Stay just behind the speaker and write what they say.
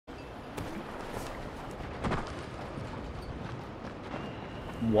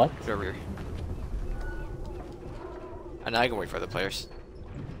What? Go over here. And I can wait for other players.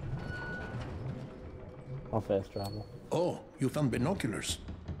 I'll fast travel. Oh, you found binoculars.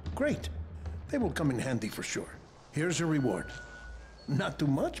 Great. They will come in handy for sure. Here's your reward. Not too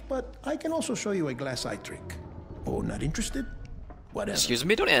much, but I can also show you a glass eye trick. Oh, not interested? Whatever. Excuse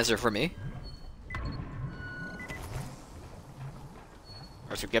me, don't answer for me.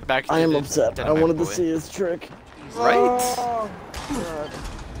 Alright, so get back to I am the upset. I dynamite wanted to boy. see his trick. Right? Oh, God.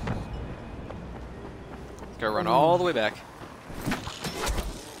 Gotta run all the way back.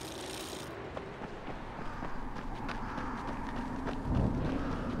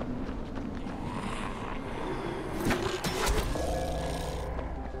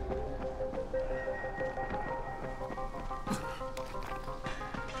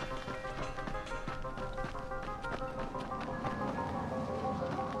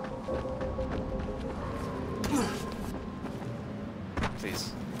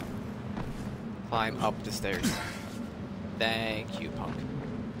 Please. Climb up the stairs. Thank you, punk.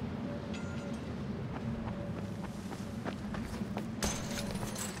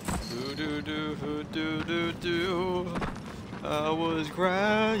 Do do do do do do. I was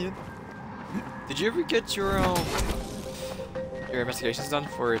crying. Did you ever get your investigations done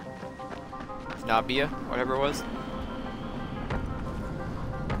for Nabia, whatever it was?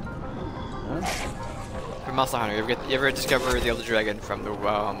 Huh? From Monster Hunter, you ever discover the Elder Dragon from the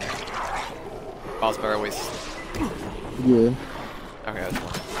Bosbar Waste? Yeah. Okay, that's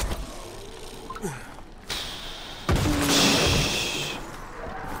one.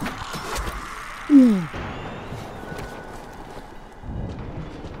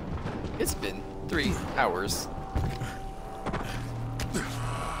 It's been 3 hours.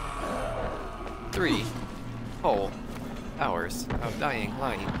 3 whole hours of dying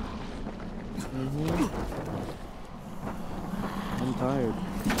lying. I'm tired.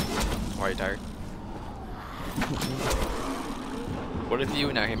 Why are you tired? What if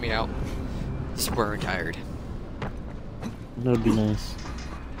you, now hear me out, just weren't tired? That would be nice.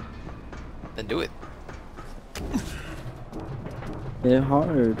 Then do it. They're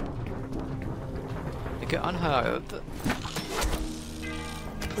hard. Make it unhard.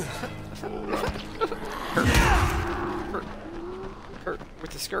 Kurt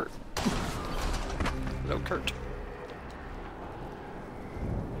with the skirt. Hello, Kurt.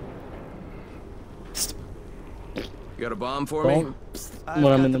 You got a bomb for me? When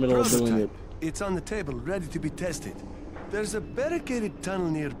I'm in the middle of doing it. It's on the table, ready to be tested. There's a barricaded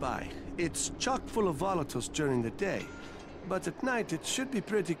tunnel nearby. It's chock full of volatiles during the day, but at night it should be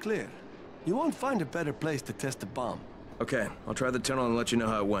pretty clear. You won't find a better place to test a bomb. Okay, I'll try the tunnel and let you know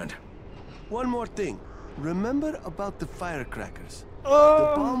how it went. One more thing. Remember about the firecrackers. The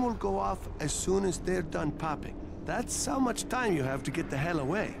bomb will go off as soon as they're done popping. That's how much time you have to get the hell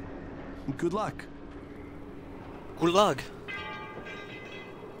away. Good luck. Good luck.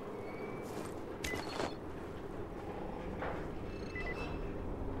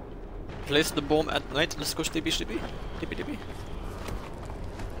 Place the bomb at night. Let's go stippy stippy. Dippy dippy.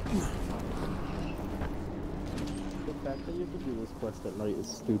 The fact that you have to do this quest at night is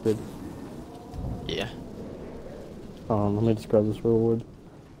stupid. Yeah. Let me just grab this reward.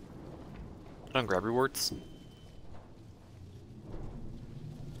 I don't grab rewards.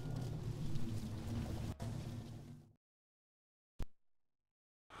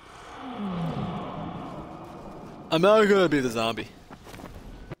 I'm not gonna be the zombie.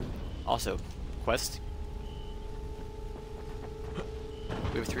 Also, quest.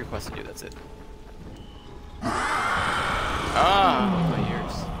 We have 3 quests to do, that's it. Ah, my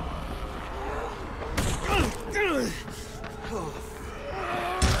ears.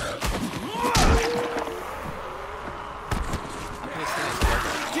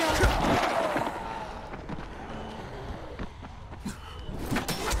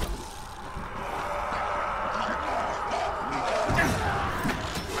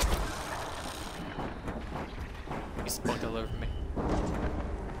 He's spunked all over me.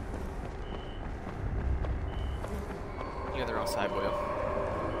 You got the wrong side, boyo.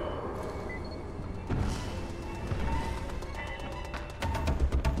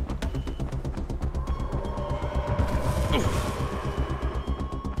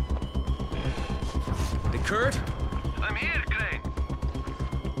 Hey, Kurt? I'm here, Crane.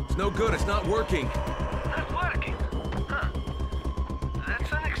 It's no good, it's not working. Not working. Huh.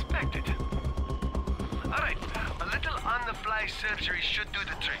 That's unexpected. Alright, a little on-the-fly surgery should do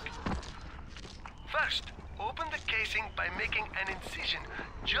the trick. First, Open the casing by making an incision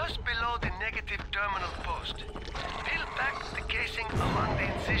just below the negative terminal post. Peel back the casing along the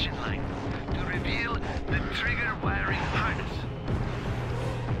incision line to reveal the trigger wiring harness.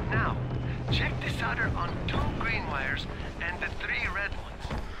 Now, check the solder on 2 green wires and the 3 red ones.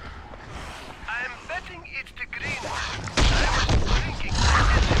 I'm betting it's the green one. I was drinking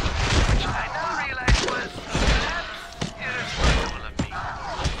negative, which I now realize was perhaps irresponsible of me.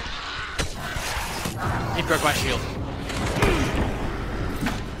 He broke my shield.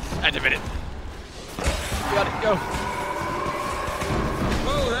 Activate it. Got it, go.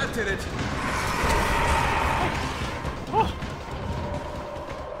 Oh, that did it. Oh.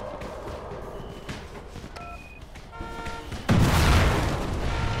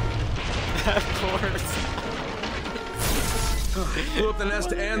 Of course. Blew up the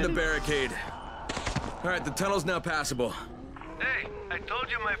nest and the barricade. All right, the tunnel's now passable. Hey, I told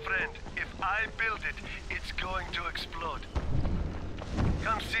you, my friend, if I build it, it's going to explode.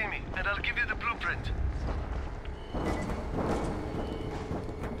 Come see me, and I'll give you the blueprint.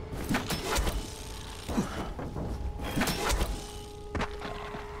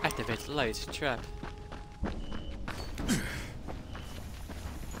 Activate light trap.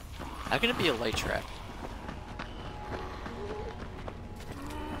 How can it be a light trap?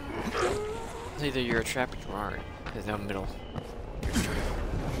 It's either you're a trap or you aren't. There's no middle.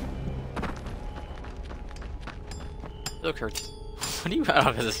 Look, Kurt. What do you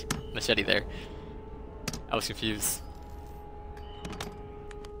have with this machete there? I was confused.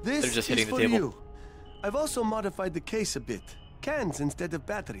 This They're just is hitting the for table. you. I've also modified the case a bit. Cans instead of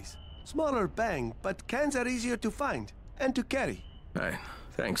batteries. Smaller bang, but cans are easier to find and to carry. All right,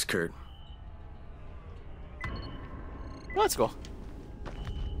 thanks, Kurt. Well, that's cool.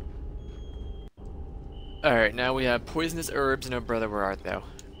 Alright, now we have poisonous herbs and oh brother, where art thou?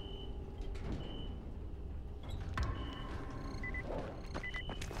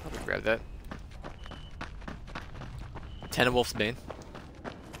 Probably grab that. Wolf's Bane.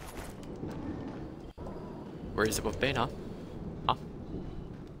 Where is the Wolf Bane, huh? Huh?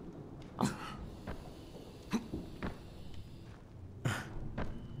 Huh?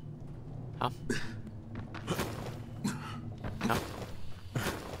 Huh?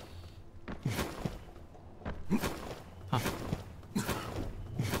 Huh?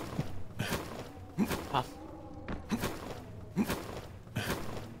 Huh?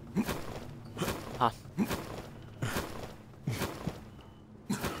 Huh?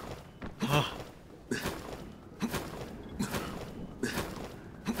 Huh?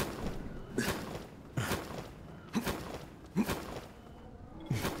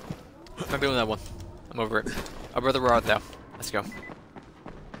 I'm doing that one. I'm over it. Oh brother, where art thou? Let's go.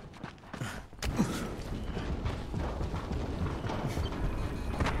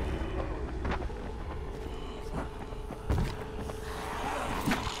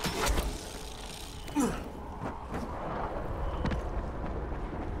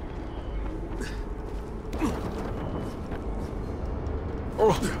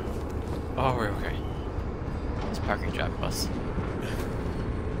 Oh, we're okay. It's a parking drive bus.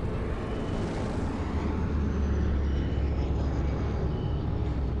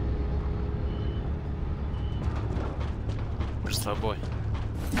 Slow boy.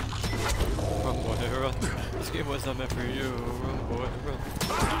 Run, boy, run. This game was not meant for you. Run, boy, run.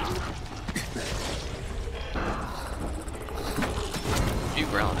 What are you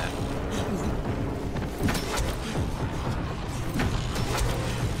growling at?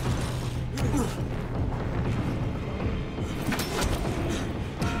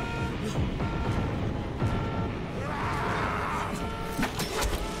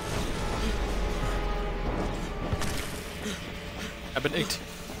 I've been inked.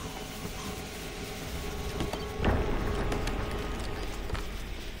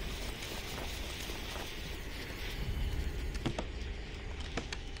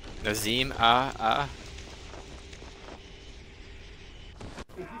 Nazim, Hi.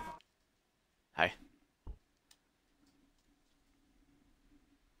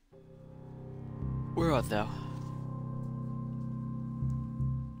 Where art thou?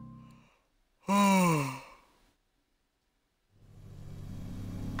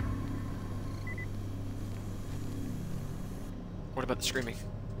 What about the screaming?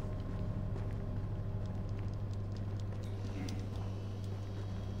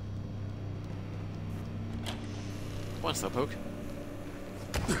 One slowpoke.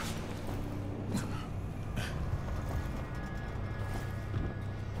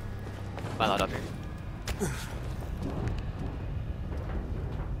 My lot up here.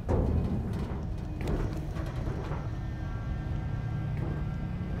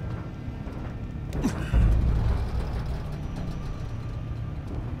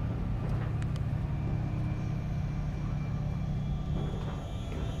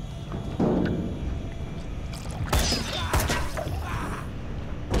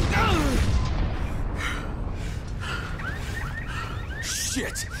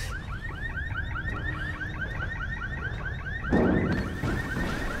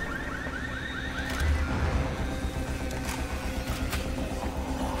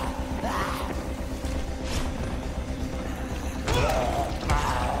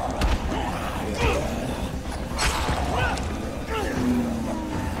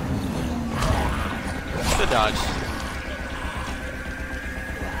 dodge.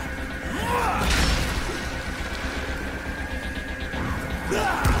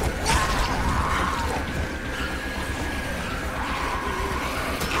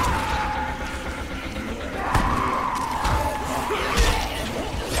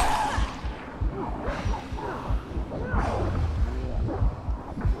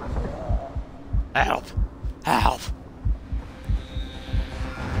 Help! Help!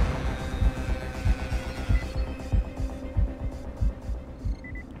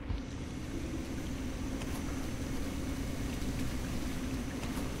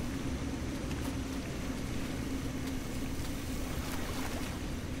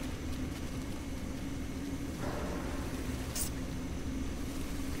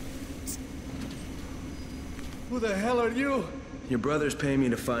 Who the hell are you? Your brother's paying me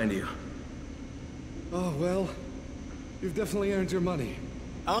to find you. Oh, well, you've definitely earned your money.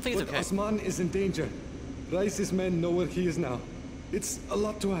 I don't think it's But okay. Osman is in danger. Rais's men know where he is now. It's a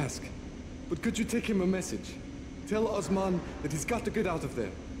lot to ask. But could you take him a message? Tell Osman that he's got to get out of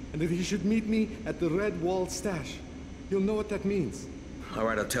there, and that he should meet me at the Red Wall stash. He'll know what that means. All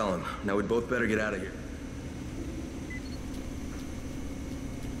right, I'll tell him. Now we'd both better get out of here.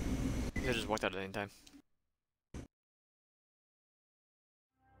 You could just walked out at any time.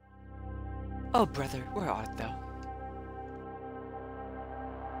 Oh, brother, where art thou?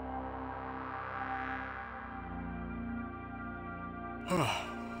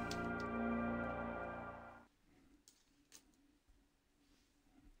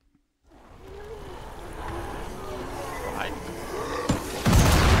 Right.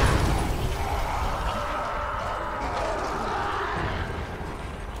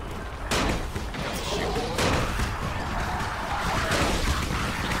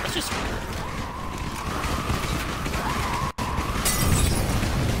 Let's just...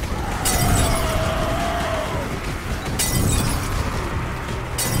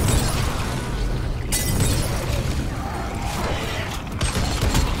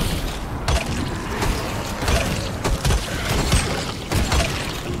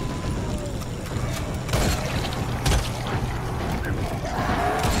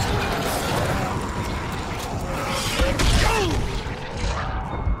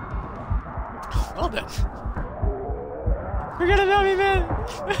 Well then. Forget about me, man!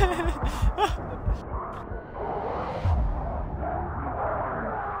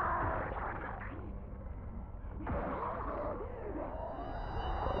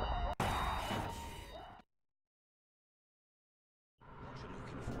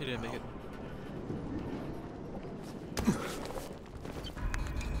 He didn't make it.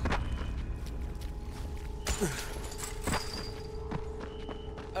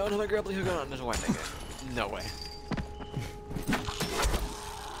 I don't have my grappling hook on. There's no way I make it. No way.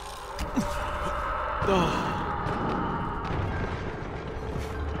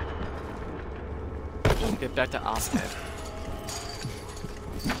 Get back to Osman.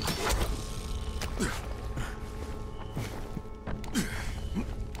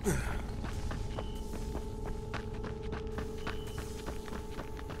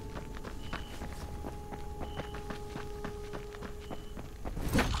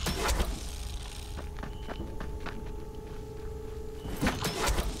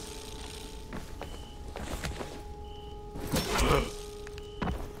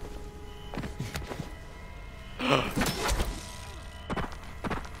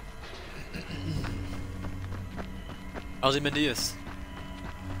 Ozymandias.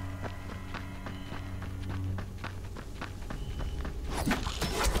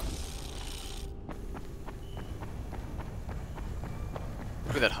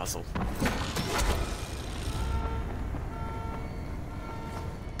 Look at that hustle.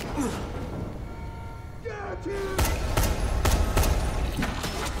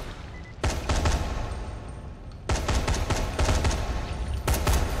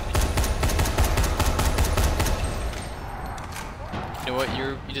 You know what?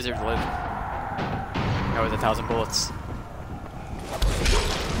 You deserve to live. That was 1,000 bullets.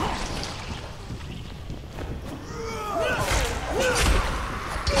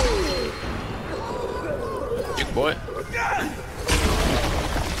 Big boy.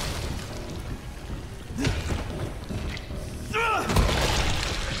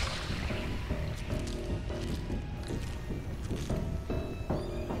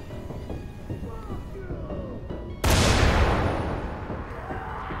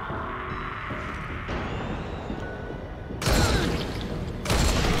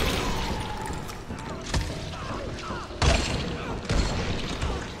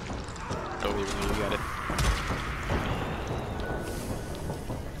 Oh, you got it.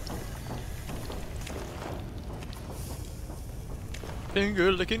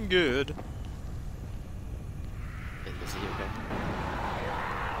 Finger looking good. Is he okay?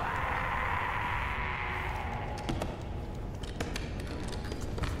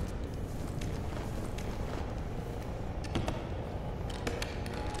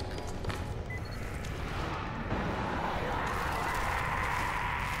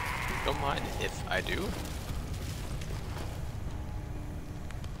 Don't mind if I do.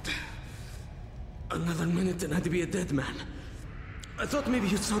 Another minute and I'd be a dead man. I thought maybe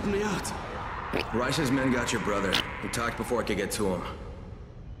you'd sort me out. Raish's men got your brother. We talked before I could get to him.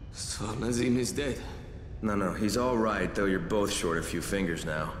 So Nazim is dead. No, he's all right, though you're both short a few fingers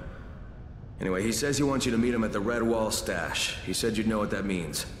now. Anyway, he says he wants you to meet him at the Red Wall stash. He said you'd know what that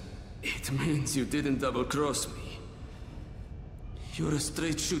means. It means you didn't double-cross me. You're a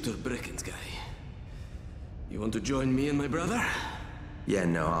straight shooter, Brecken's guy. You want to join me and my brother? Yeah,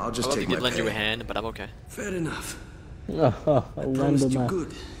 no, I'll just Well, he take did my lend you a pay. hand, but I'm okay. Fair enough. Oh, I lend promised him you a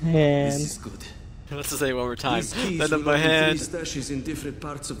good. hand. This is good. Let's just say it one more time. These keys Lend will him my open 3 hand. stashes in different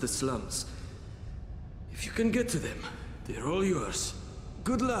parts of the slums. If you can get to them, they're all yours.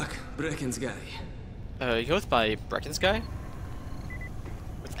 Good luck, Brecken's guy. He goes by Brecken's guy?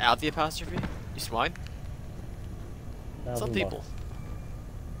 Without the apostrophe? You swine? Some people.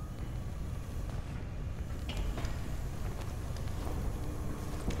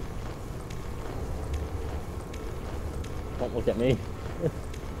 Don't look at me.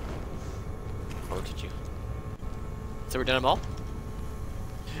 Or did you? So we're done them all?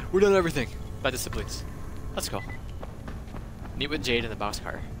 We're done everything. By the siblings. Let's go. Meet with Jade in the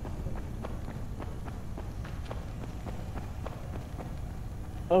boxcar.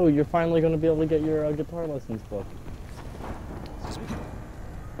 Oh, you're finally gonna be able to get your guitar lessons book. Excuse me?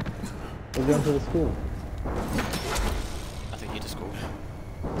 We're going to the school. I think he just go.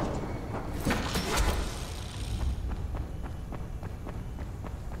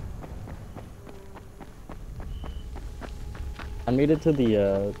 I made it to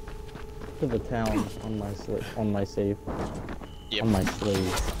the town on my safe. Yep. On my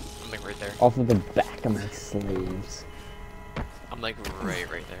slaves. I'm like right there. Off of the back of my slaves. I'm like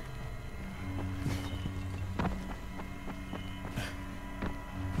right there.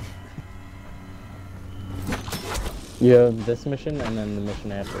 You have this mission and then the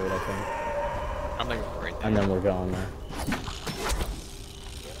mission after it, I think. I'm like right there. And then we're going there.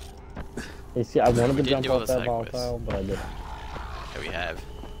 You see, I wanted to did jump do all off the that side quests. volatile, but I didn't. Yeah, we have.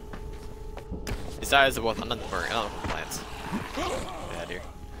 Besides the wealth, I'm not worrying. I don't have plans. Get out of here.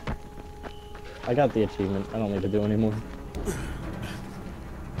 I got the achievement. I don't need to do anymore.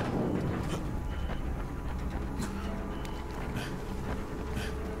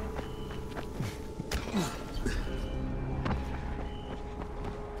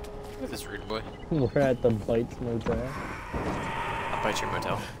 Look at this rude boy. We're at the Bites Motel. I'll bite your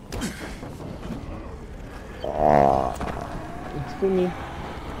motel. It's for me.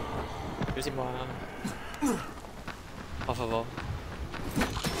 Excusez-moi. Por favor.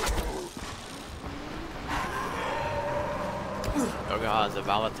 Oh god, the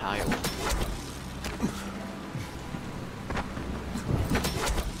volatile.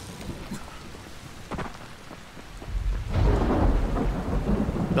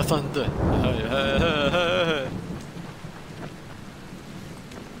 The thunder.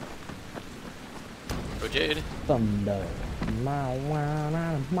 Oh, Jade. Thunder.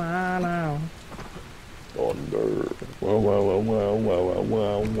 Thunder.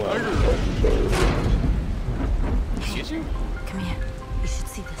 Excuse you? Come here. You should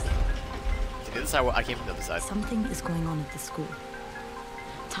see this. To the other side, well, I came from the other side. Something is going on at the school.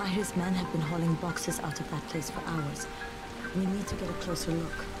 Tahir's men have been hauling boxes out of that place for hours. We need to get a closer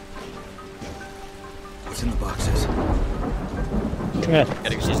look. What's in the boxes?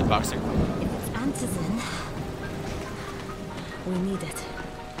 Gotta go see some boxing. If it's antizin, we need it.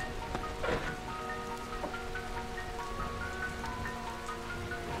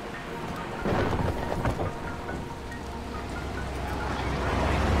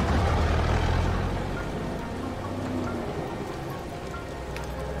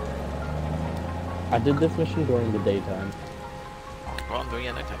 I did this mission during the daytime, Well, I'm doing it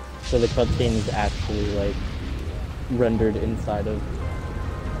at nighttime. so the cutscene is actually like rendered inside of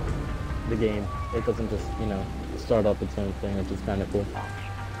the game. It doesn't just, you know, start up its own thing, which is kind of cool.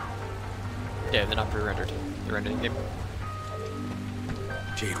 Yeah, they're not pre-rendered. They're rendered in game.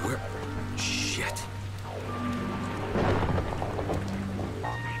 Jade, where? Shit.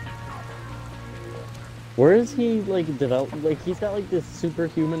 Where is he, like, developed? Like, he's got, like, this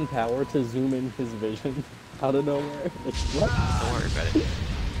superhuman power to zoom in his vision out of nowhere. Like, what? Don't worry about it.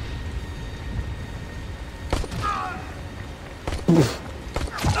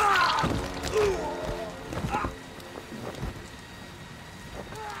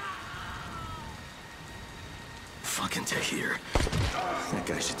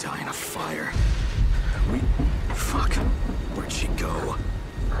 should die in a fire. Fuck. Where'd she go?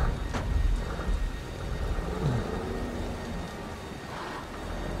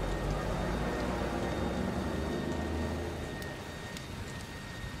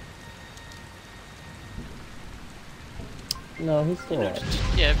 No, he's still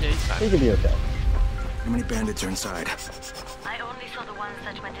alive. Yeah, he's fine. He could be okay. How many bandits are inside? I only saw the ones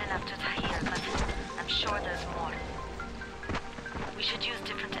that went in after Tahir, but I'm sure there's more. We should use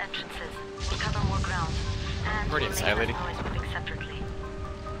different entrances. We'll cover more ground. And Already we'll inside, make lady. that noise moving separately.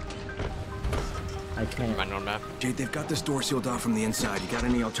 I can't. My known map. Jade, they've got this door sealed off from the inside. You got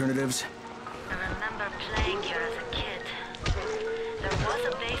any alternatives? I remember playing here as a kid. There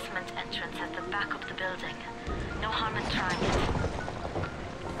was a basement entrance at the back of the building. No harm in trying it.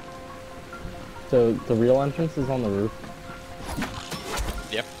 So the real entrance is on the roof.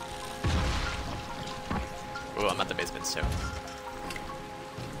 Yep. Oh, I'm at the basement, so.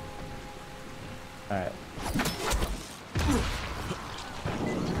 Alright.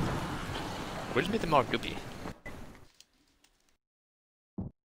 What just made them all goopy?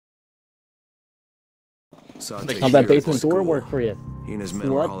 Saw Like, How'd that basement door work for you? He and his men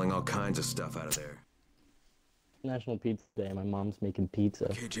were What? hauling all kinds of stuff out of there. National Pizza Day. My mom's making pizza.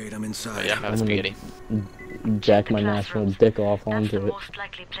 Okay, Jade, I'm inside. Yeah, I have I'm gonna- spaghetti. Jack my The national classrooms. dick off That's onto the it. most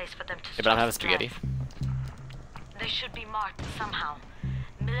likely place for them to Yeah, but I don't have a store spaghetti. supplies. They should be marked somehow.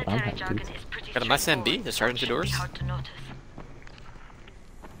 I'm Military happy. jargon is pretty Got a nice MB, straightforward, the sergeant so it doors. shouldn't be hard to notice.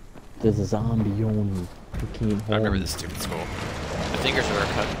 There's a zombie on me. You can't I remember hold this stupid school. My fingers were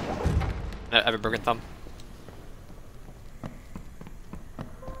cut. I have a broken thumb.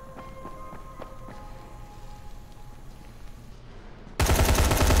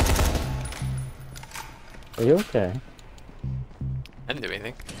 Are you okay? I didn't do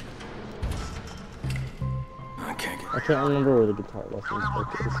anything. I can't get... I can't remember where the guitar lessons book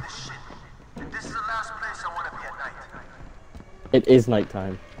is. This is the last place I want to be at night. It is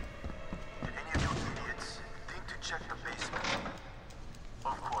nighttime. Did any of you idiots think to check the basement?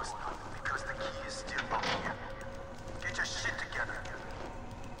 Of course not, because the key is still up here. Get your shit together.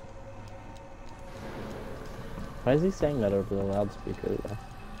 Why is he saying that over the loudspeaker though?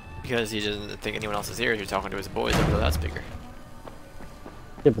 Because he doesn't think anyone else is here. He's talking to his boys over the loudspeaker.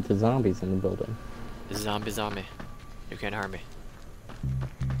 Yeah, but the zombies in the building. Zombie. You can't harm me.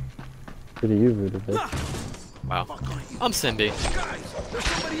 Who do you root a bit? Wow. I'm Simbi. Guys, there's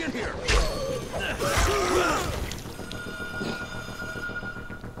somebody in here.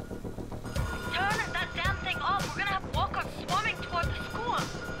 Turn that damn thing off. We're gonna have walkers swarming toward the school.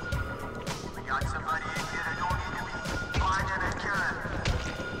 We got somebody in here that don't need to be. Find him and kill him.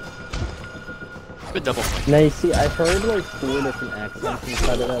 Good double swing. Now you see, I've heard like 4 different accents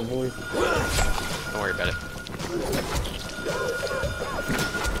inside of that voice. Don't worry about it.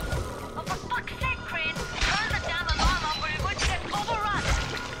 Oh, for fuck's sake, Crane! Turn the damn alarm off or you're going to get overrun!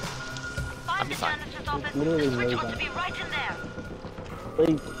 I'll Find be the fine. janitor's office. Literally The switch no ought to zombies. be right in there.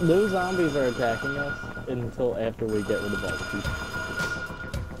 Like, no zombies are attacking us until after we get rid of all the people.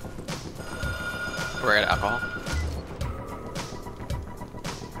 We're at alcohol.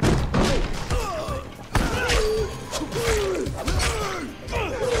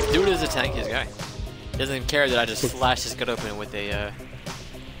 Dude is the tankiest guy. He doesn't even care that I just slashed his gut open with a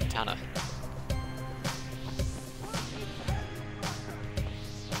katana.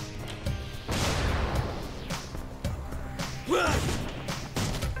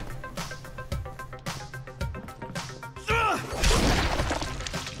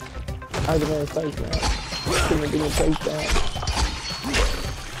 I'm gonna fight that. I'm gonna fight that.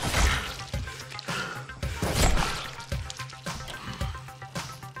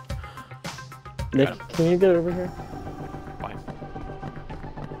 Nick, can you get over here? Why?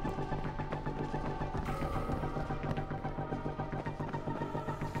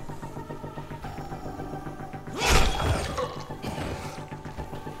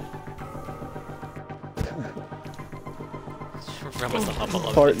 Remember the level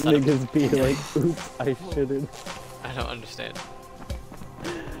of Part inside of- niggas be like, oops, I shouldn't. I don't understand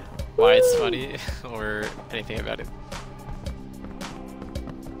why it's funny or anything about it.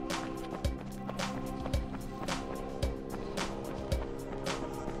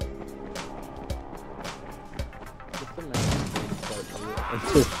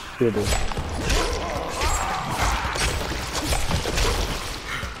 It's just shitty.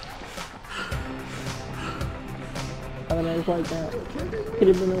 Have a nice like that. Hit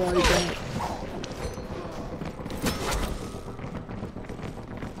him in the right back.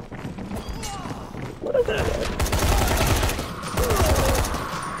 What is that?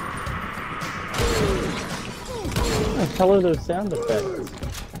 What the hell are those sound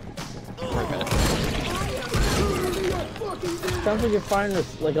effects? Sounds like you're firing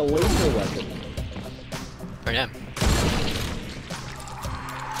this like a laser weapon. I am.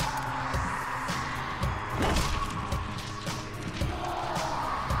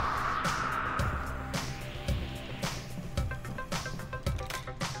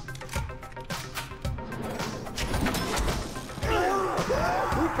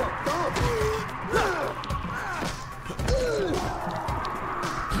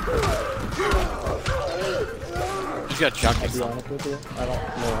 You got chucked. I'll be honest with you, I don't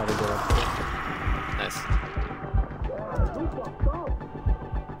know how to do it. Nice.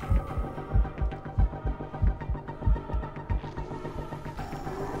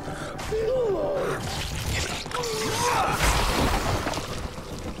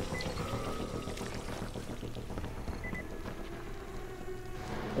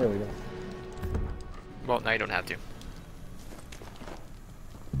 There we go. Well, now you don't have to. Can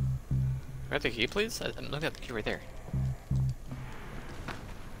I have the key, please? I'm looking at the key right there.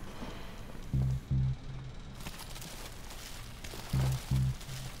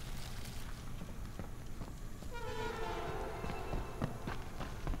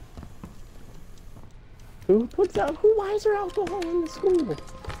 Who buys her alcohol in the school?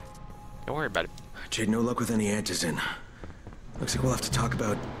 Don't worry about it. Jade, no luck with any antizin. Looks like we'll have to talk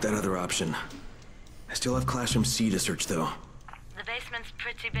about that other option. I still have Classroom C to search, though. The basement's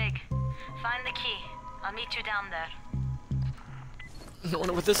pretty big. Find the key. I'll meet you down there. I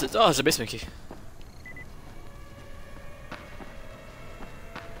wonder what this is. Oh, it's a basement key.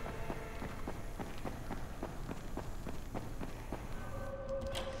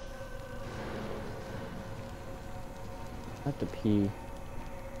 I have to pee.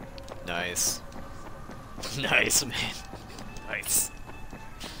 Nice. Nice, man. Nice.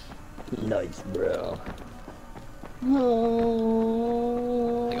 Nice, bro. Am I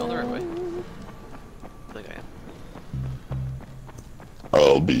going the right way? I think I am.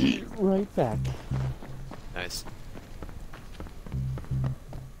 I'll be right back. Nice.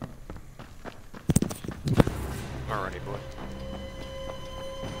 Alrighty, boy.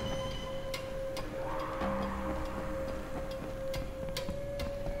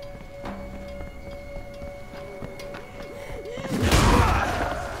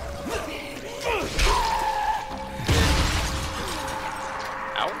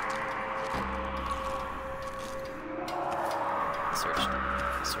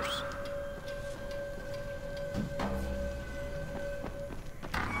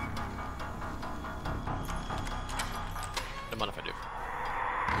 Don't mind if I do.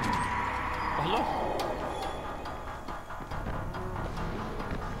 Oh, hello.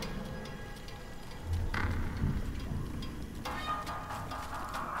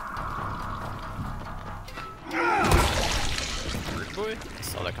 Rude boy. I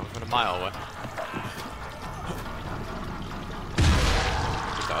saw that coming from a mile away.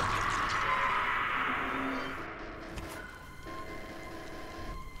 Good job.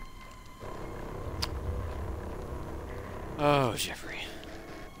 Oh, Jeffrey.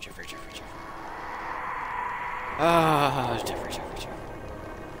 Jeffrey. Ah, Jeffrey.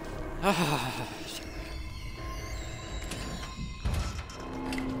 Ah, Jeffrey.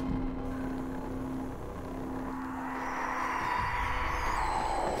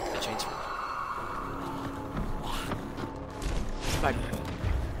 The chainsaw. Bye.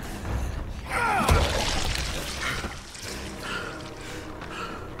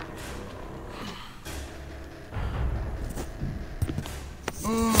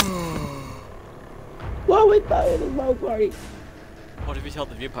 Whoa, we thought it was my party. What if you tell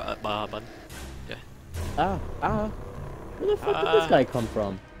the view button? Yeah. Where the fuck did this guy come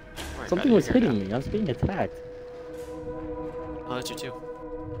from? Right, Something was hitting me. I was being attacked. Oh, that's you too.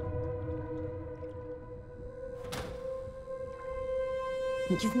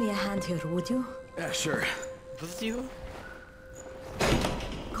 Give me a hand here, would you? Yeah, sure. Both of you?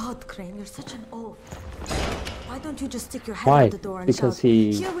 God, Crane, you're such an oaf. Why don't you just stick your head Why? out the door and Because shout,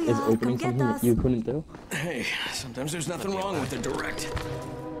 he "Here we is are, opening come get something that us." you couldn't do? Hey, sometimes there's nothing wrong with a direct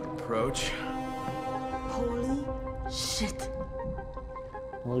approach. Holy shit.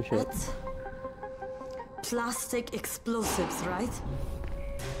 Holy shit. That's plastic explosives, right?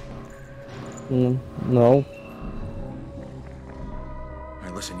 No.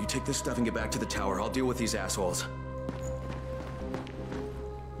 Alright, listen, you take this stuff and get back to the tower. I'll deal with these assholes.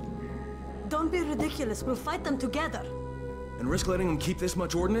 Don't be ridiculous. We'll fight them together. And risk letting them keep this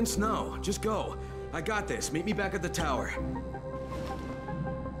much ordnance? No, just go. I got this. Meet me back at the tower.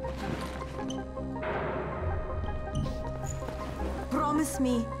 Promise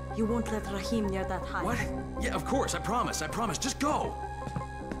me you won't let Rahim near that hive. What? Yeah, of course. I promise. Just go.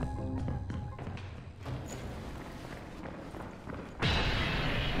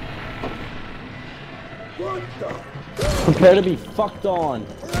 Prepare to be fucked on.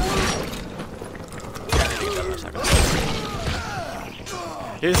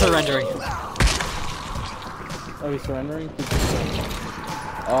 He's surrendering. Oh, he's surrendering?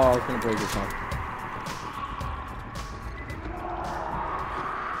 Oh, I was gonna break his neck.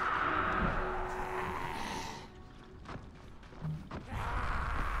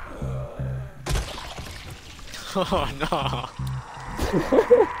 Oh no.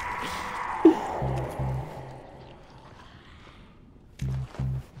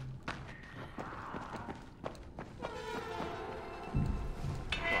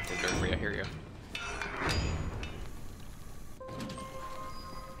 I hear you.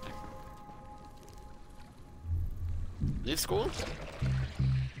 Leave school?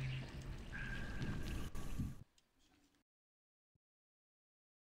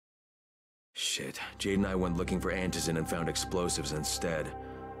 Shit, Jade and I went looking for Antizin and found explosives instead.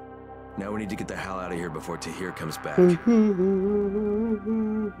 Now we need to get the hell out of here before Tahir comes back. Who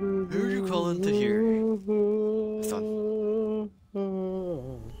are you calling Tahir? Son.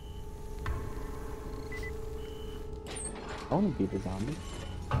 I wanna be the zombie.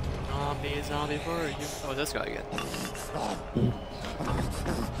 Zombie for you. Oh, this guy again.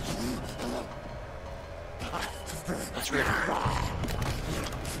 That's weird.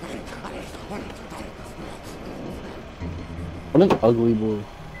 What an ugly boy.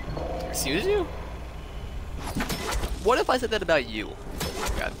 Excuse you? What if I said that about you?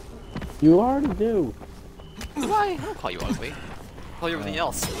 God. You already do. Why? I don't call you ugly. I call you everything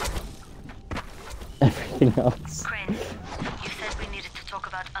else. Everything else. Crane, you said we needed to talk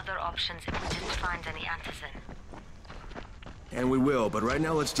about other options if we didn't find any Antizin. And we will, but right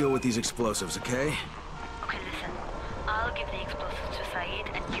now let's deal with these explosives, okay? Okay, listen. I'll give the explosives to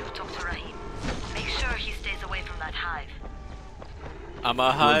Saeed and you talk to Rahim. Make sure he stays away from that hive. I'm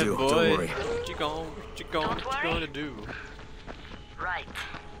a hive do, boy. don't worry. What you gonna do? Right.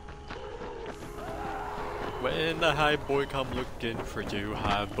 When the hive boy come looking for you,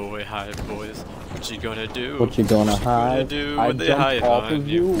 hive boys, what you gonna do? What you gonna hide? Do I when they jumped hive off on of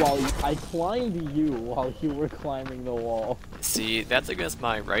you while I climbed you while you were climbing the wall. See, that's against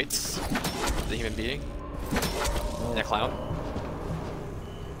my rights as a human being. And a clown.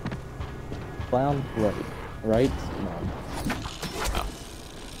 Clown? Right. Right?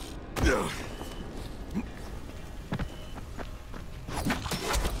 No.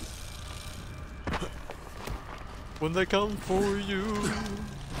 When they come for you.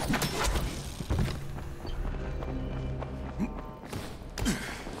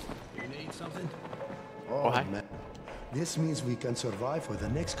 You need something? Oh, hi. Man. This means we can survive for the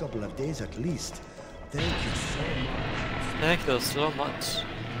next couple of days at least. Thank you so much. Thank you so much.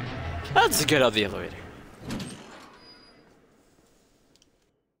 Let's get out the elevator.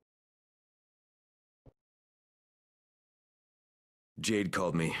 Jade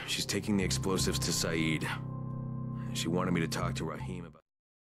called me. She's taking the explosives to Saeed. She wanted me to talk to Rahim about...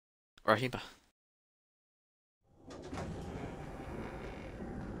 Rahim.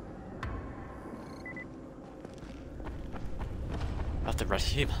 About the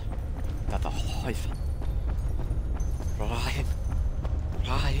Rahim. About the hive. Rahim.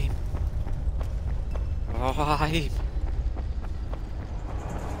 Rahim. Rahim.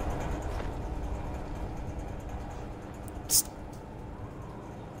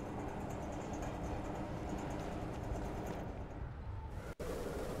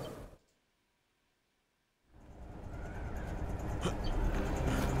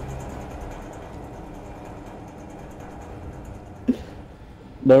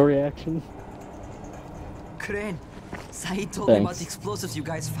 No reaction? Crane, Saeed told me about the explosives you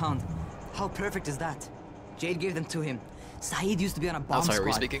guys found. How perfect is that? Jade gave them to him. Saeed used to be on a bomb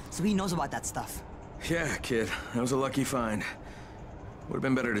squad, so he knows about that stuff. Yeah, kid. That was a lucky find. Would have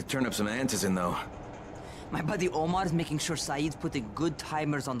been better to turn up some Antizin, though. My buddy Omar is making sure Saeed's putting good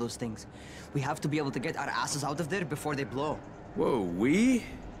timers on those things. We have to be able to get our asses out of there before they blow. Whoa, we?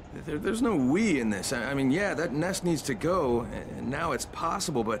 There's no we in this. I mean, yeah, that nest needs to go, and now it's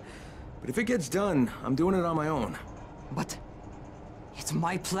possible, but if it gets done, I'm doing it on my own. But it's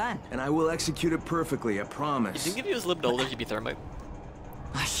my plan. And I will execute it perfectly, I promise. You think if he was a little bit older, he'd be thermite?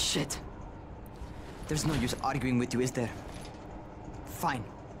 Ah, shit. There's no use arguing with you, is there? Fine.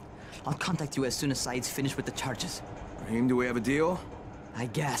 I'll contact you as soon as Saeed's finished with the charges. Rahim, do we have a deal? I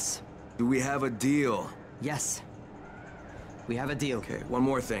guess. Do we have a deal? Yes. We have a deal. Okay, one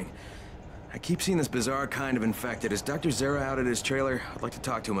more thing. I keep seeing this bizarre kind of infected. Is Dr. Zera out at his trailer? I'd like to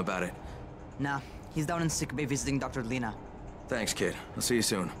talk to him about it. Nah, he's down in sickbay visiting Dr. Lena. Thanks, kid. I'll see you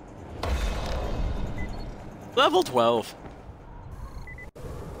soon. Level 12.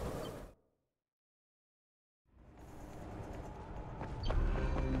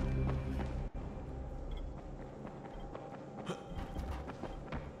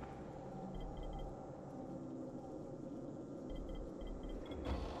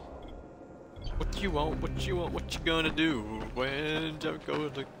 What you want, what you want, what you gonna do when Jeff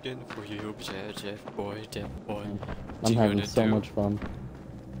goes looking for you? Jeff boy, Jeff boy. I'm having so much fun.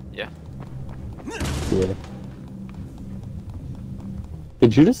 Yeah. Yeah.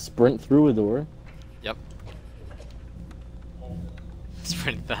 Did you just sprint through a door? Yep.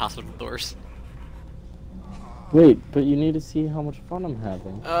 Sprint the hospital doors. Wait, but you need to see how much fun I'm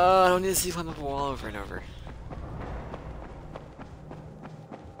having. I don't need to see climb up a wall over and over.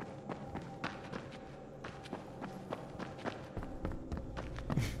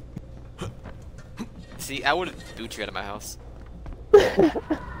 See, I would've boot you out of my house. You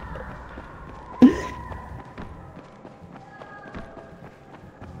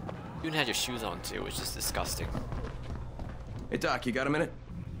even had your shoes on too, which is disgusting. Hey Doc, you got a minute?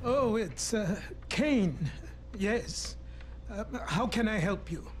 Oh, it's, Kane. Yes. How can I help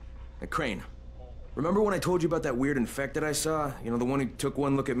you? Crane. Remember when I told you about that weird infected I saw? You know, the one who took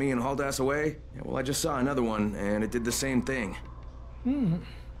one look at me and hauled ass away? Yeah, well, I just saw another one, and it did the same thing.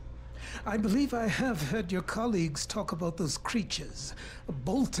 I believe I have heard your colleagues talk about those creatures.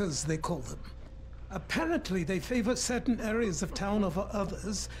 Bolters, they call them. Apparently, they favor certain areas of town over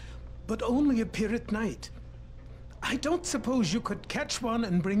others, but only appear at night. I don't suppose you could catch one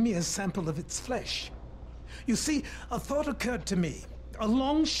and bring me a sample of its flesh. You see, a thought occurred to me. A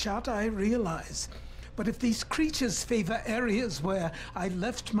long shot, I realize. But if these creatures favor areas where I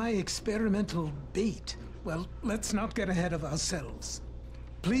left my experimental bait, well, let's not get ahead of ourselves.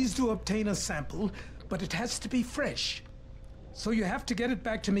 Please do obtain a sample, but it has to be fresh. So you have to get it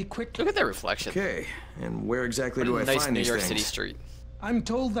back to me quickly. Look at that reflection. Okay, and where exactly do I nice find New these York things? City street. I'm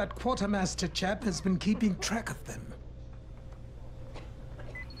told that quartermaster chap has been keeping track of them.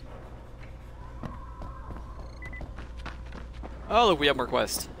 Oh, look, we have more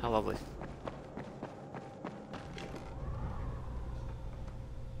quest. How lovely.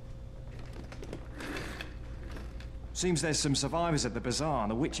 Seems there's some survivors at the bazaar, and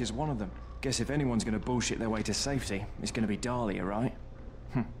the witch is one of them. Guess if anyone's gonna bullshit their way to safety, it's gonna be Dahlia, right?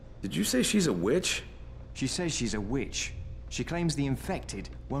 Did you say she's a witch? She says she's a witch. She claims the infected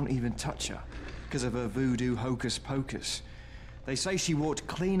won't even touch her, because of her voodoo hocus pocus. They say she walked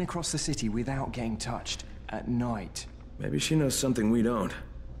clean across the city without getting touched, at night. Maybe she knows something we don't.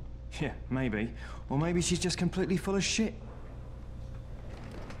 Yeah, maybe. Or maybe she's just completely full of shit.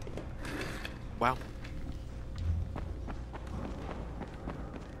 Wow.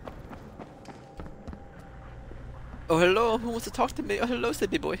 Oh, hello. Who wants to talk to me? Oh, hello,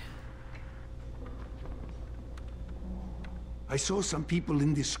 Sleepy boy. I saw some people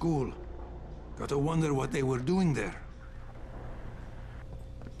in this school. Gotta wonder what they were doing there.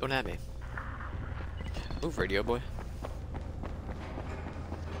 Don't at me. Move, radio boy.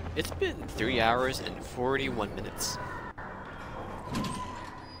 It's been 3 hours and 41 minutes.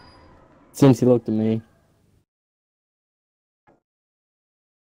 Since he looked at me.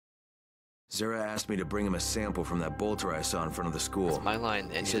 Zera asked me to bring him a sample from that bolter I saw in front of the school. That's my line.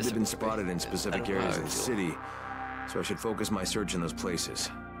 And he said they've been spotted in specific areas of the city, so I should focus my search in those places.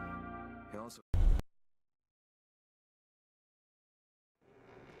 He also...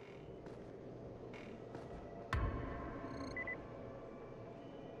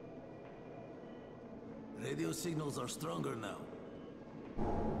 Radio signals are stronger now.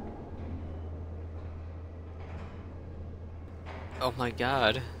 Oh my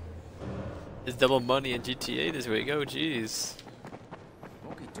god. It's double money in GTA this week. Oh jeez.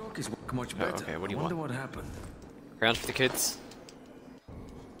 Okay, talk is much better. Oh, okay, what do you wonder want? what happened. Grounds for the kids.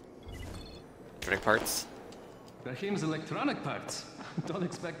 Electronic parts. Rahim's electronic parts. Don't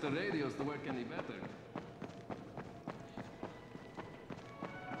expect the radios to work any better.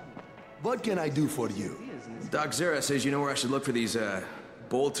 What can I do for you? Doc Zera says you know where I should look for these,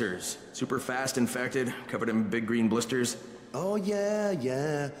 bolters. Super fast infected, covered in big green blisters. Oh,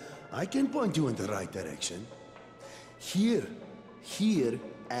 yeah. I can point you in the right direction. Here,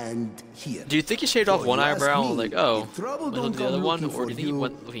 and here. Do you think he shaved off one eyebrow? Like, oh, trouble look at the other one, or did he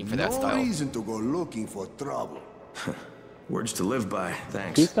went looking for that style? No reason to go looking for trouble. Words to live by,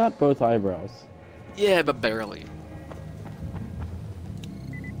 thanks. He's got both eyebrows. Yeah, but barely.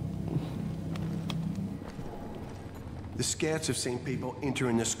 The scouts have seen people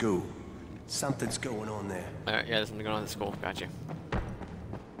entering the school. Something's going on there. Alright, yeah, there's something going on in the school. Gotcha.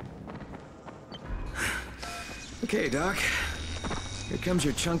 Okay, Doc. Here comes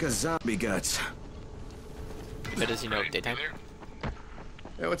your chunk of zombie guts. But does he know daytime?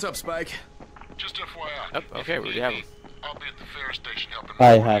 Hey, what's up, Spike? Just FYI. Oh, okay, where do you have him? I'll be at the ferry station helping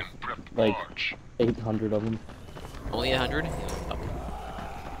I Morgan have prep the like barge. 800 of them. Only 100? Oh.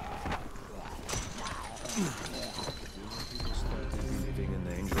 Believing in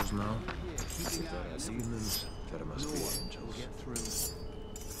the angels now? demons. That must be angels. Get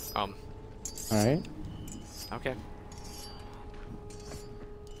through. Alright. Okay.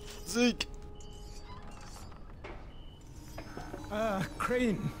 Zeke!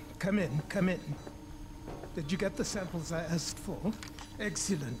 Crane, come in, come in. Did you get the samples I asked for?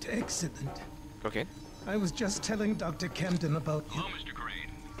 Excellent, excellent. Okay. I was just telling Dr. Camden about you. Hello, Mr. Crane.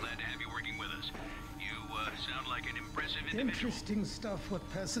 Glad to have you working with us. You sound like an impressive individual. Interesting stuff, what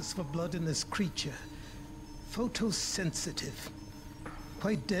passes for blood in this creature. Photosensitive.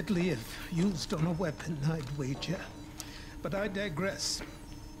 Quite deadly if used on a weapon, I'd wager. But I digress.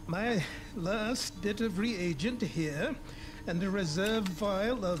 My last bit of reagent here, and a reserve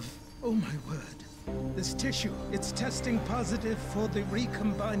vial of... oh my word. This tissue, it's testing positive for the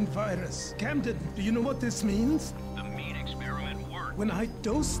recombined virus. Camden, do you know what this means? The meat experiment worked. When I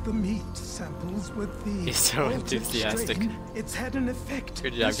dose the meat samples with the... He's so enthusiastic. strain, it's had an effect.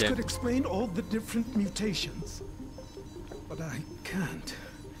 Good job, This Cam. could explain all the different mutations. But I can't.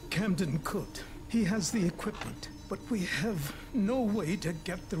 Camden could. He has the equipment, but we have no way to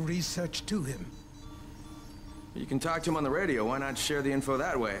get the research to him. You can talk to him on the radio. Why not share the info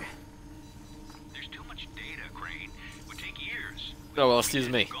that way? There's too much data, Crane. It would take years. Oh, well, excuse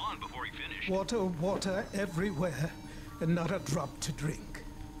me. Gone before he finished. Water, water everywhere, and not a drop to drink.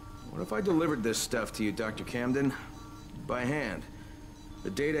 What if I delivered this stuff to you, Dr. Camden? By hand. The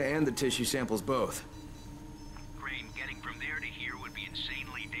data and the tissue samples both. Crane, getting from there to here would be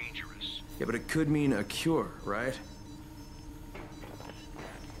insanely dangerous. Yeah, but it could mean a cure, right?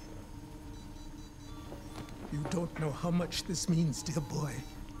 You don't know how much this means, dear boy.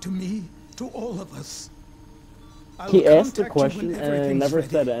 To me, to all of us. He asked a question and never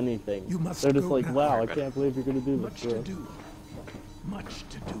said anything. You must They're just go like, now. wow, I can't believe you're gonna do this, Much to bro. do. Much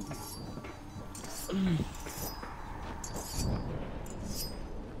to do.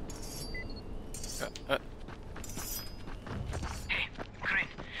 Hey, Crane,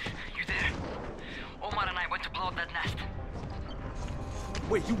 you there? Omar and I went to blow up that nest.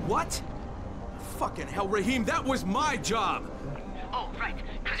 Wait, you what? Fucking hell, Rahim, that was my job! Oh, right,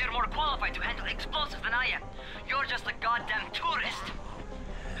 because you're more qualified to handle explosives than I am. You're just a goddamn tourist.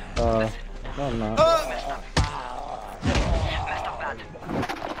 No, I'm not. Messed up bad.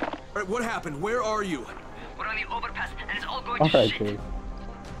 Alright, what happened? Where are you? We're on the overpass, and it's all going to Alright, shit. dude.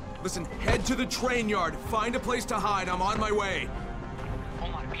 Listen, head to the train yard. Find a place to hide. I'm on my way.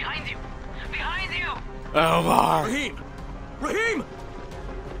 Omar, behind you! Behind you! Omar! Rahim! Rahim!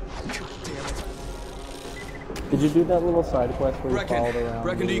 Did you do that little side quest where you followed around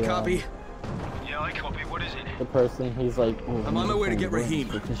Brecken, do you copy? Yeah, I copy. What is it? the person? He's like, oh, I'm on my way to get Rahim.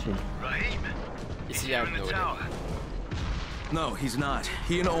 Rahim? Is he out in the of tower? No, he's not.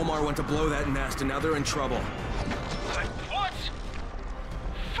 He and Omar went to blow that nest, and now they're in trouble. What?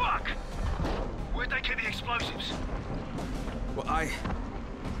 Fuck! Where'd they get the explosives? Well,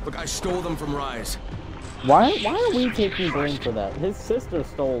 Look, I stole them from Rise. Why are we taking blame for that? His sister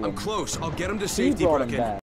stole them. I'm close. I'll get him to She safety, brought him Brecken. back.